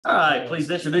All right, please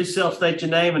introduce yourself, state your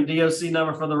name and DOC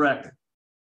number for the record.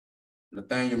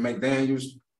 Nathaniel McDaniel,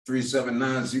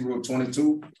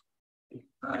 379-022.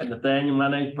 All right, Nathaniel, my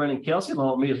name is Brendan Kelsey.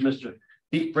 Along with me is Mr.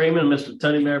 Pete Freeman and Mr.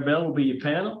 Tony Maribel will be your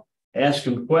panel. Ask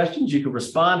them questions. You can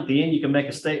respond. At the end, you can make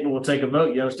a statement. We'll take a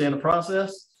vote. You understand the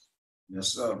process? Yes,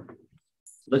 sir.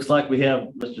 Looks like we have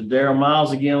Mr. Darrell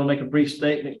Miles again. We'll make a brief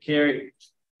statement. Kelly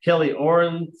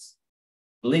Orens,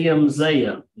 Liam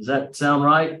Zaya. Does that sound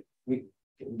right? We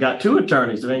got two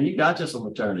attorneys. I mean, you got you some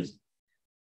attorneys.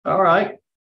 All right.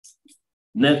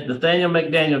 Nathaniel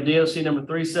McDaniel, DOC number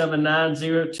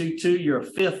 379-022. You're a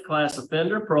fifth class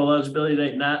offender. Parole eligibility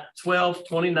date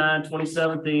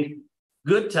 12/29/2017.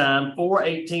 Good time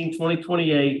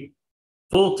 4/18/2028.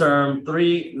 Full term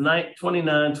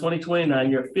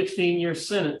 3/29/2029. You're a 15-year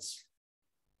sentence.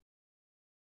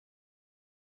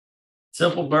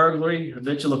 Simple burglary,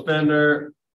 habitual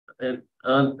offender, and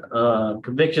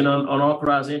conviction on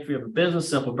unauthorized entry of a business.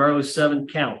 Simple burglary, 7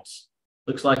 counts.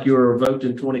 Looks like you were revoked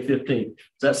in 2015. Does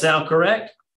that sound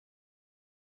correct?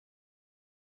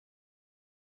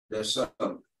 Yes, sir.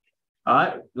 All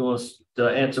right. You want to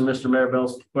answer Mr.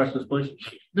 Maribel's questions, please?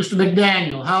 Mr.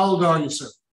 McDaniel, how old are you,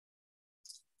 sir?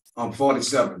 I'm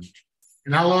 47.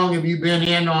 And how long have you been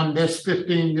in on this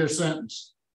 15-year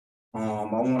sentence? I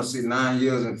want to say 9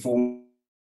 years and 4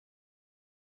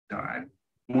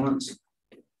 months.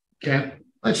 Okay.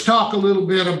 Let's talk a little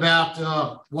bit about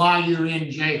why you're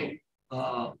in jail.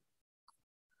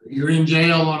 You're in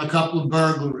jail on a couple of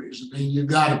burglaries. I mean, you've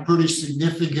got a pretty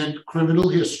significant criminal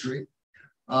history.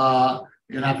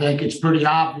 And I think it's pretty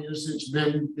obvious it's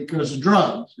been because of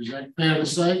drugs. Is that fair to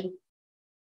say?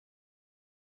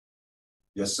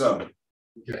 Yes, sir.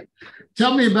 Okay.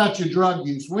 Tell me about your drug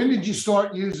use. When did you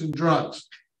start using drugs?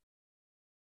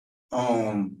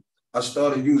 I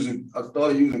started using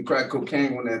crack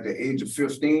cocaine when at the age of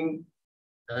 15.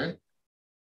 Okay.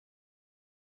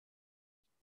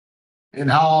 And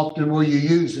how often were you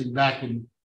using back in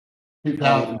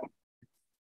 2000?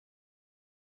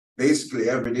 Basically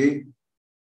every day.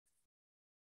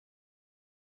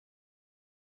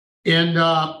 And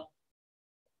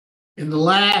in the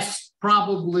last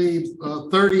probably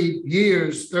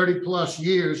 30 plus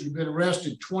years, you've been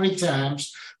arrested 20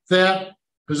 times, theft,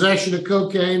 possession of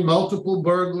cocaine, multiple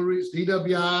burglaries,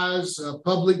 DWIs,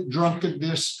 public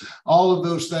drunkenness, all of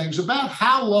those things. About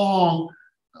how long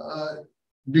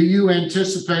do you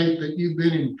anticipate that you've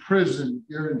been in prison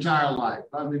your entire life?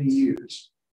 How many years?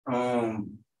 I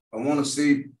want to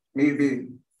say maybe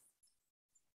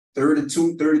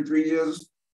 32, 33 years.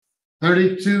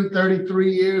 32,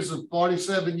 33 years of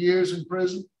 47 years in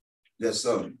prison? Yes,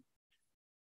 sir.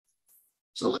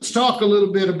 So let's talk a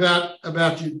little bit about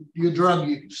your drug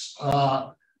use.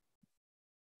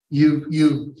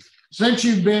 Since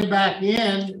you've been back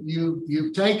in,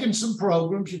 you've taken some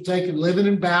programs. You've taken Living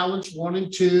in Balance 1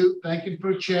 and 2, Thinking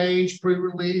for Change,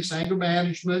 Pre-Release, Anger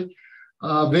Management,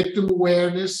 Victim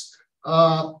Awareness.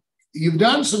 You've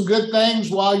done some good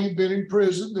things while you've been in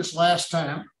prison this last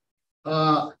time.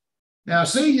 Now,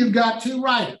 see, you've got 2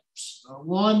 write-ups,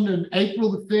 one on April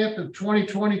the 5th of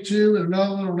 2022 and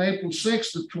another one on April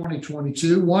 6th of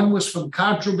 2022. One was from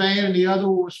contraband and the other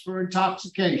was for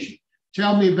intoxication.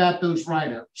 Tell me about those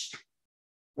write-ups.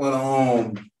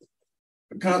 Well,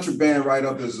 the contraband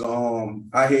write-up is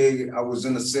I was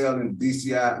in a cell in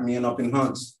DCI, up in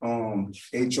Hunts,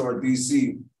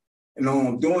 HRDC.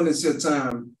 And during this here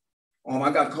time, I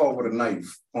got caught with a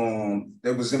knife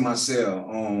that was in my cell.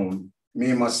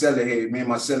 Me and my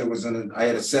cellie was I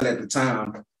had a cell at the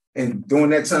time. And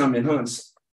during that time in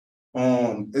Hunts,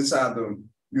 it's either,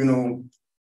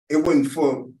 it wasn't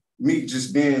for me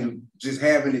just to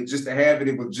have it.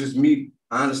 It was just me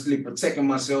honestly protecting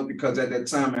myself, because at that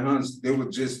time in Hunts, they were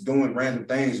just doing random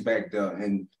things back there.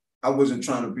 And I wasn't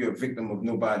trying to be a victim of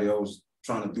nobody else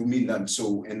trying to do me nothing.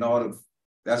 So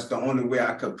that's the only way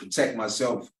I could protect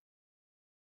myself,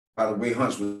 by the way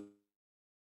Hunts was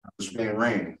being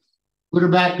ran. What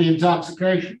about the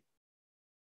intoxication?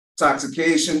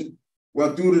 Intoxication.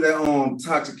 Well, due to that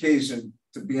intoxication,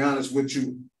 to be honest with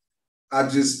you, I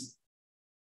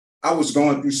was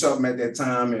going through something at that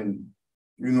time, and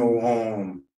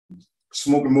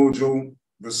smoking mojo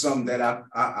was something that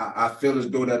I feel as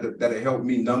though that it helped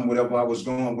me numb what I was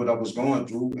going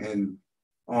through, and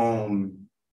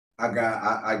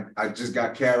I just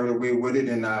got carried away with it,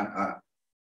 and I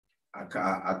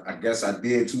guess I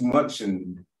did too much.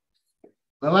 And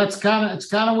well, it's kind of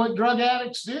what drug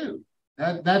addicts do.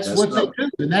 That's what they do,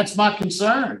 and that's my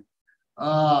concern.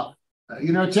 Tell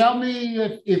me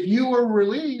if you were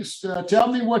released,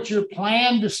 tell me what your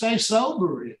plan to stay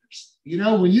sober is.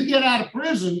 When you get out of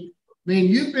prison, mean,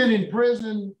 you've been in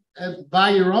prison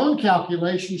by your own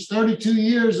calculations, 32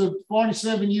 years of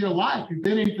 47-year life. You've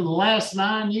been in for the last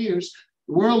 9 years.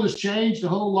 The world has changed a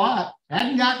whole lot.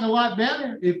 Hasn't gotten a lot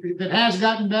better, if it has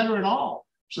gotten better at all.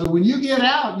 So when you get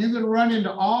out, you're going to run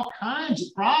into all kinds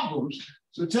of problems.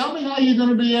 So tell me how you're going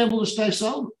to be able to stay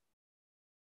sober.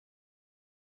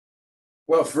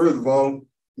 Well, first of all,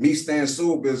 me staying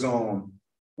sober is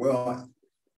well,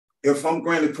 if I'm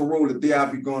granted parole, the day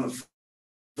I'll be going to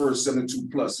first 72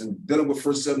 plus, and dealing with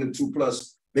first 72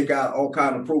 plus, they got all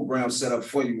kind of programs set up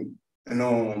for you.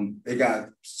 And they got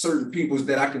certain people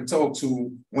that I can talk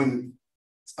to when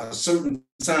a certain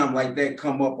time like that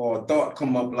come up or a thought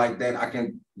come up like that. I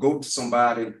can go to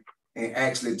somebody and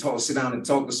actually sit down and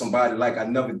talk to somebody like I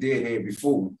never did have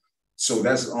before. So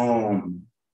that's you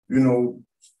know,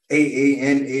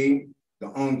 AANA, the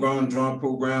ongoing drum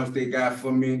programs they got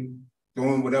for me,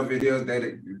 doing whatever it is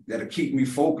that'll keep me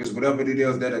focused, whatever it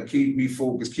is that'll keep me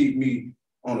focused, keep me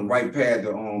on the right path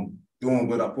to doing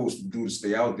what I'm supposed to do to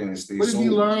stay out there and stay sober. What have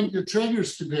you learned your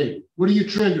triggers to be? What are your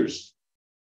triggers?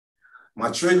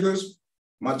 My triggers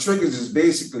is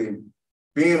basically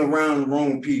being around the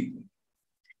wrong people.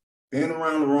 Being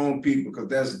around the wrong people, because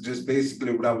that's just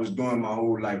basically what I was doing my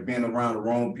whole life, being around the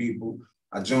wrong people.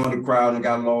 I joined the crowd and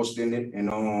got lost in it. And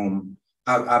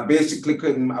I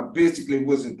basically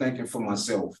wasn't thinking for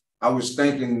myself. I was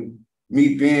thinking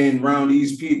me being around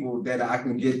these people that I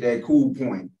can get that cool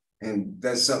point. And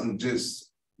that's something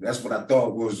that's what I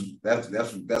thought was, that's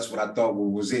what I thought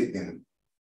was it then.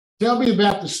 Tell me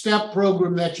about the STEP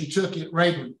program that you took at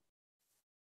Rayburn.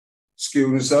 Excuse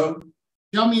me, sir?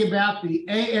 Tell me about the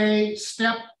AA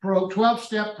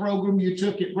 12-step program you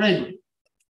took at Rayburn.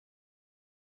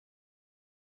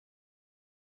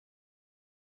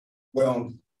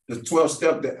 Well, the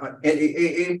 12-step that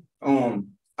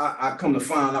I come to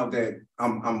find out that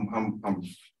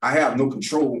I have no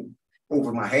control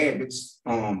over my habits.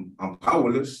 I'm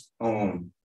powerless.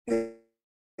 And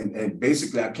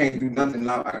basically I can't do nothing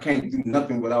now. I can't do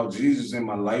nothing without Jesus in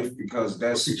my life, because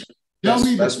that's Tell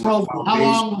me the program. How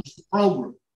long was the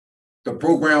program? The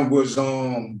program was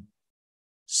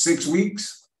 6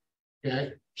 weeks.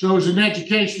 Okay. So it was an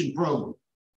education program.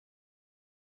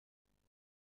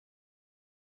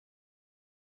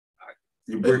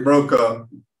 You broke up,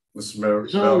 Mr. Mayor.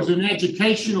 So it was an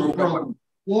educational program.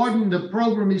 Warden, the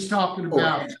program he's talking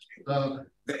about,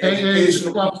 the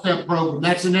educational 12-step program,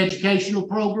 that's an educational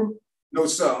program? No,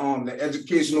 sir. The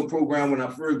educational program, when I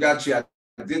first got you, I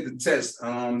did the test.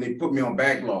 They put me on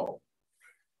backlog.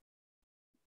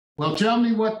 Well, tell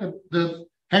me what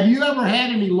have you ever had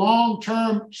any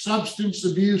long-term substance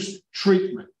abuse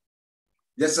treatment?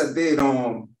 Yes, I did.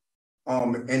 And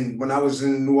when I was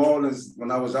in New Orleans, when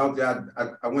I was out there,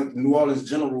 I went to New Orleans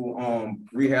General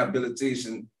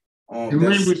Rehabilitation. And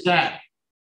when was that?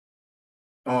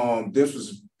 This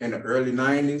was in the early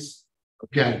 90s.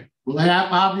 Okay. Well,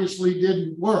 that obviously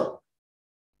didn't work.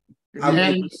 Have you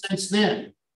had it since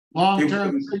then?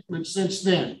 Long-term treatment since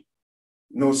then?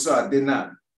 No, sir, I did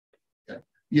not. Okay.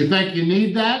 You think you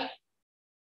need that?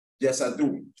 Yes, I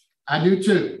do. I do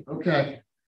too. Okay.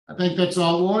 I think that's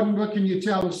all. Warden, what can you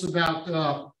tell us about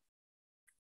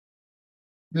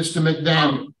Mr.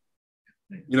 McDaniel?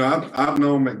 You know, I've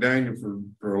known McDaniel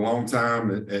for a long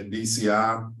time at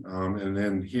DCI, and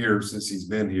then here since he's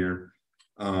been here.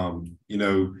 You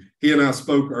know, he and I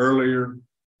spoke earlier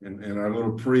in our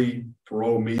little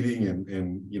pre-parole meeting,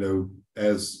 and you know,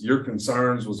 as your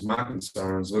concerns was my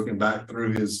concerns, looking back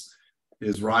through his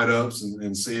write-ups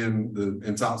and seeing the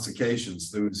intoxications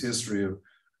through his history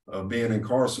of being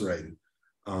incarcerated.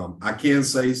 I can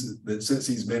say that since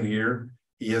he's been here,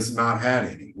 he has not had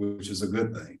any, which is a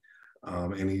good thing.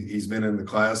 And he's been in the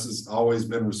classes, always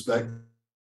been respectful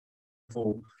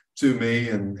to me,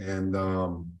 and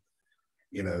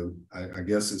you know, I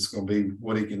guess it's going to be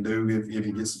what he can do if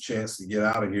he gets a chance to get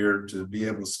out of here, to be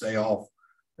able to stay off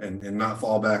and not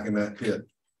fall back in that pit.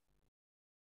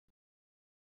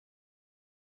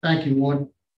 Thank you, Warden.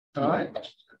 All right.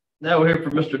 Now we're here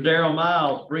for Mr. Darrell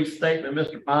Miles. Brief statement,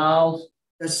 Mr. Miles.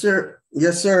 Yes, sir.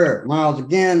 Yes, sir. Miles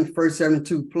again, first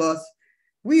 72 plus.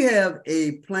 We have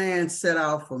a plan set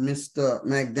out for Mr.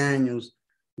 McDaniels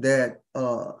that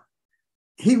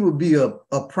he will be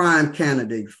a prime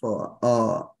candidate for.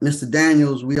 Mr.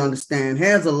 Daniels, we understand,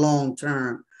 has a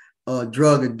long-term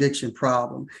drug addiction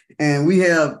problem. And we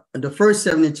have the first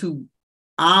 72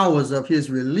 hours of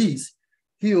his release,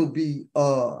 he'll be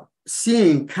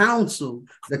seeing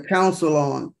the council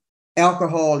on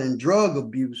alcohol and drug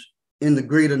abuse in the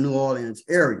greater New Orleans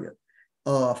area.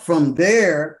 From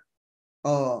there,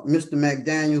 Mr.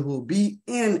 McDaniel will be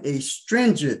in a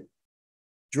stringent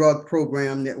drug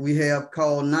program that we have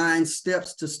called 9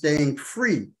 Steps to Staying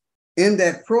Free. In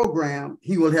that program,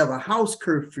 he will have a house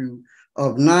curfew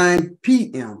of 9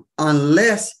 p.m.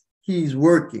 unless he's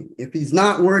working. If he's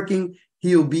not working,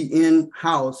 he'll be in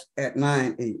house at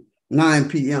 9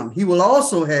 p.m. He will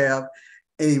also have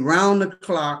a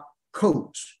round-the-clock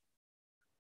coach.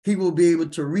 He will be able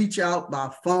to reach out by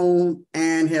phone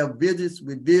and have visits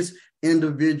with this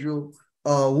individual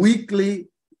weekly,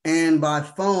 and by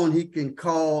phone, he can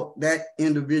call that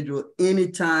individual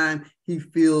anytime he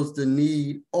feels the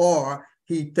need or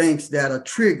he thinks that a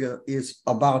trigger is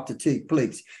about to take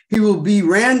place. He will be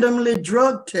randomly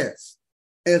drug tested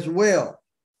as well,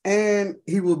 and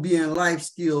he will be in life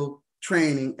skill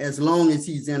training as long as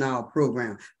he's in our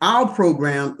program. Our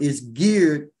program is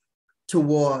geared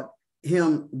toward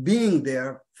him being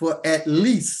there for at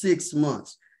least 6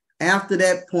 months. After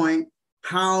that point,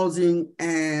 housing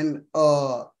and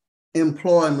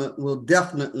employment will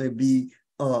definitely be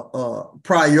a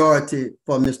priority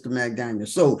for Mr. McDaniel.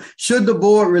 So should the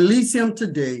board release him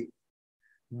today,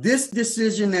 this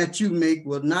decision that you make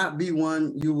will not be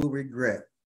one you will regret.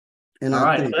 And all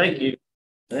right, thank you.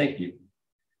 Thank you.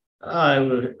 I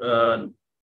would,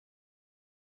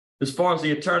 as far as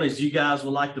the attorneys, you guys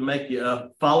would like to make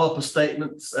follow-up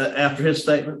statements after his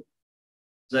statement?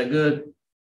 Is that good?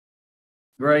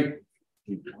 Great.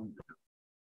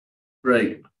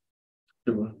 Great.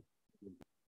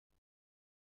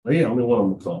 Well, yeah, only one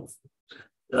on the phone.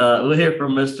 We'll hear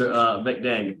from Mr.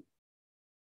 McDaniel.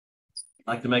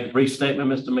 Like to make a brief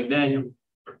statement, Mr. McDaniel?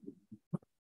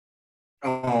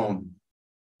 I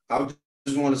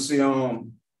just want to say, I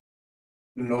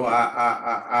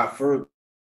first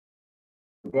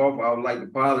off, I would like to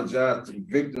apologize to the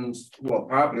victims who are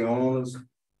property owners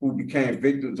who became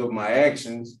victims of my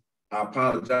actions. I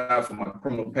apologize for my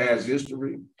criminal past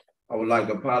history. I would like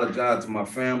to apologize to my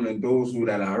family and those who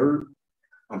that I hurt.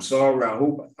 I'm sorry.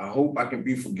 I hope I can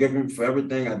be forgiven for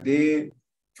everything I did.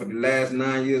 For the last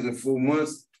 9 years and 4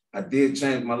 months, I did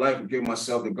change my life and give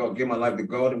myself to God, give my life to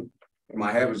God, and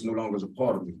my habits no longer is a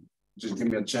part of me. Just give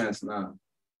me a chance now.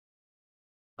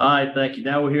 All right, thank you.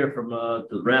 Now we'll hear from,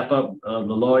 to wrap up, the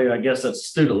lawyer, I guess that's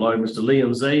student lawyer, Mr.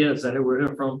 Liam Zaya. Is that who we're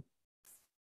hearing from?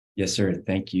 Yes, sir.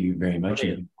 Thank you very much.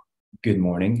 Good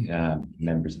morning,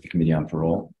 members of the Committee on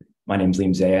Parole. My name is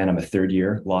Liam Zaya, and I'm a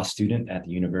third-year law student at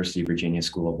the University of Virginia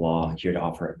School of Law, here to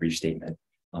offer a brief statement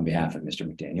on behalf of Mr.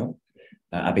 McDaniel.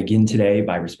 I begin today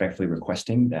by respectfully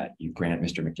requesting that you grant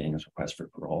Mr. McDaniel's request for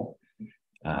parole.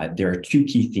 There are 2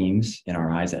 key themes in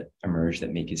our eyes that emerge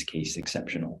that make his case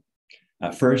exceptional.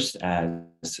 First,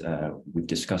 as we've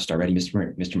discussed already,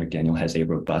 Mr. McDaniel has a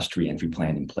robust reentry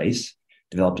plan in place,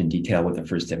 developed in detail with the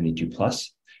first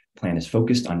 72+. Plan is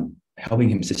focused on helping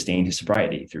him sustain his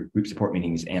sobriety through group support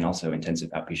meetings and also intensive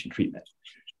outpatient treatment.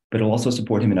 But it'll also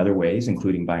support him in other ways,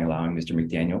 including by allowing Mr.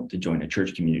 McDaniel to join a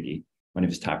church community, one of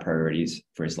his top priorities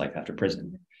for his life after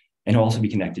prison. And he'll also be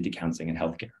connected to counseling and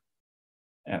healthcare.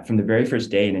 From the very first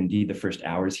day, and indeed the first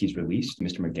hours he's released,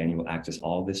 Mr. McDaniel will access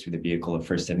all of this through the vehicle of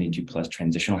First 72+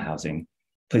 transitional housing,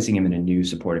 placing him in a new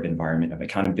supportive environment of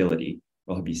accountability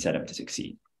while he'll be set up to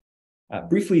succeed.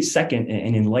 Briefly, second,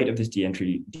 and in light of this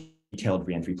detailed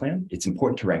reentry plan, it's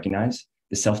important to recognize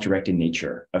the self-directed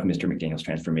nature of Mr. McDaniel's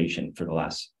transformation for the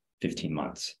last 15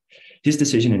 months. His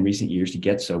decision in recent years to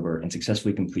get sober and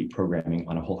successfully complete programming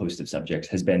on a whole host of subjects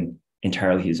has been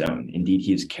entirely his own. Indeed,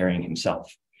 he is carrying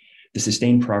himself. The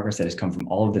sustained progress that has come from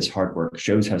all of this hard work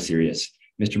shows how serious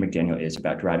Mr. McDaniel is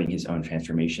about driving his own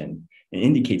transformation and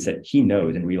indicates that he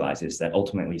knows and realizes that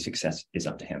ultimately success is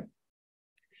up to him.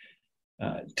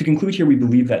 To conclude here, we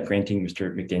believe that granting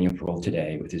Mr. McDaniel parole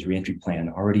today with his reentry plan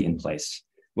already in place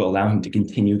will allow him to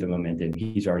continue the momentum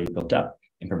he's already built up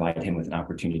and provide him with an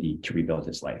opportunity to rebuild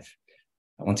his life.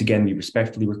 Once again, we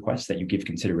respectfully request that you give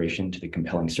consideration to the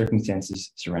compelling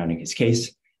circumstances surrounding his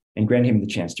case and grant him the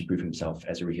chance to prove himself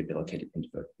as a rehabilitated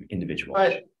individual. All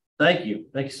right. Thank you.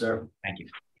 Thank you, sir. Thank you.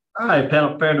 All right,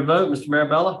 panel prepared to vote. Mr.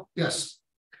 Marabella? Yes.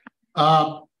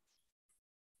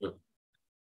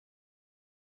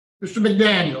 Mr.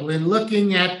 McDaniel, in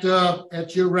looking at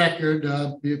your record,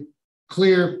 the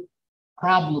clear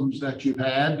problems that you've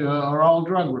had are all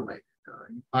drug related.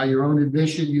 By your own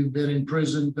admission, you've been in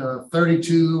prison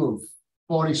 32 of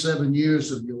 47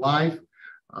 years of your life.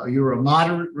 You're a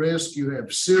moderate risk. You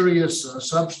have serious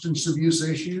substance abuse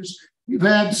issues. You've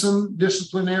had some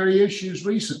disciplinary issues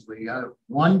recently,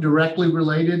 one directly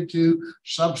related to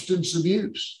substance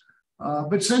abuse.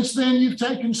 But since then, you've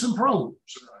taken some programs.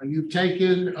 You've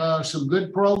taken some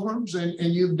good programs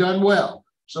and you've done well.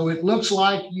 So it looks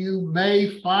like you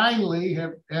may finally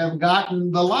have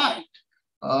gotten the light.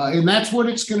 And that's what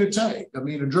it's going to take. I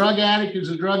mean, a drug addict is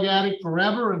a drug addict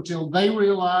forever until they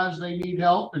realize they need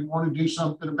help and want to do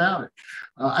something about it.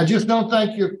 I just don't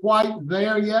think you're quite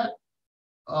there yet.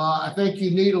 I think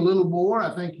you need a little more.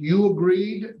 I think you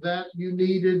agreed that you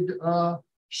needed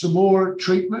some more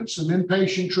treatment, some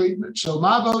inpatient treatment. So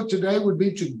my vote today would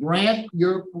be to grant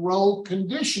your parole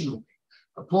conditionally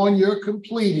upon your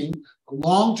completing a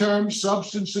long-term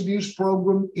substance abuse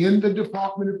program in the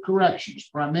Department of Corrections,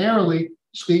 primarily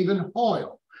Stephen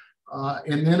Hoyle.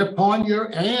 And then upon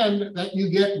and that you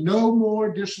get no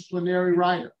more disciplinary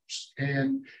write-ups.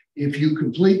 And if you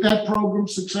complete that program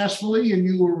successfully and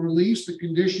you were released, the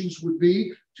conditions would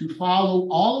be to follow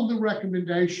all of the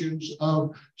recommendations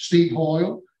of Steve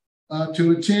Hoyle,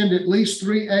 to attend at least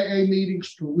 3 AA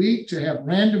meetings per week, to have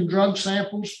random drug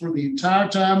samples for the entire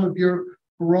time of your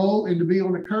parole, and to be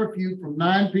on a curfew from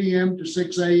 9 p.m. to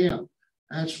 6 a.m.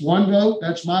 That's one vote.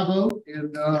 That's my vote.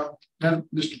 And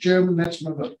Mr. Chairman, that's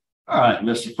my vote. All right,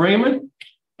 Mr. Freeman.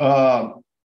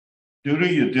 Due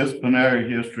to your disciplinary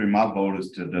history, my vote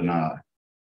is to deny.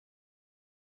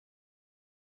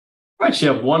 Right, you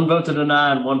have one vote to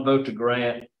deny and one vote to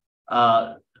grant.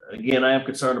 Again, I am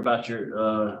concerned about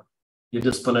your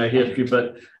disciplinary history,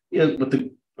 but with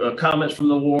the comments from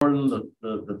the warden,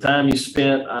 the time you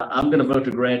spent, I'm going to vote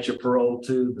to grant your parole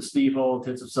to the Steve Hoyle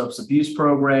Intensive Substance Abuse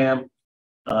Program.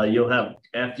 You'll have,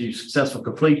 after you successfully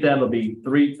complete that, it'll be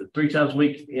three times a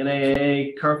week in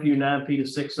AA, curfew 9 p to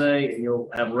 6 a, and you'll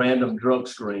have random drug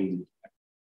screen.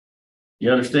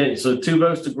 You understand? So 2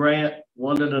 votes to grant,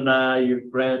 1 to deny. You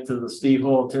grant to the Steve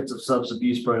Hoyle Intensive Substance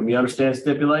Abuse Program. You understand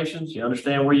stipulations? You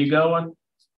understand where you're going?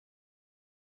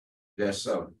 Yes,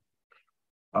 sir.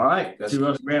 All right. 2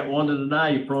 votes to grant, 1 to deny.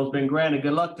 Your parole's been granted.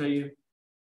 Good luck to you.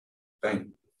 Thank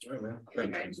you.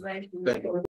 Thank you. Thank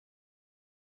you.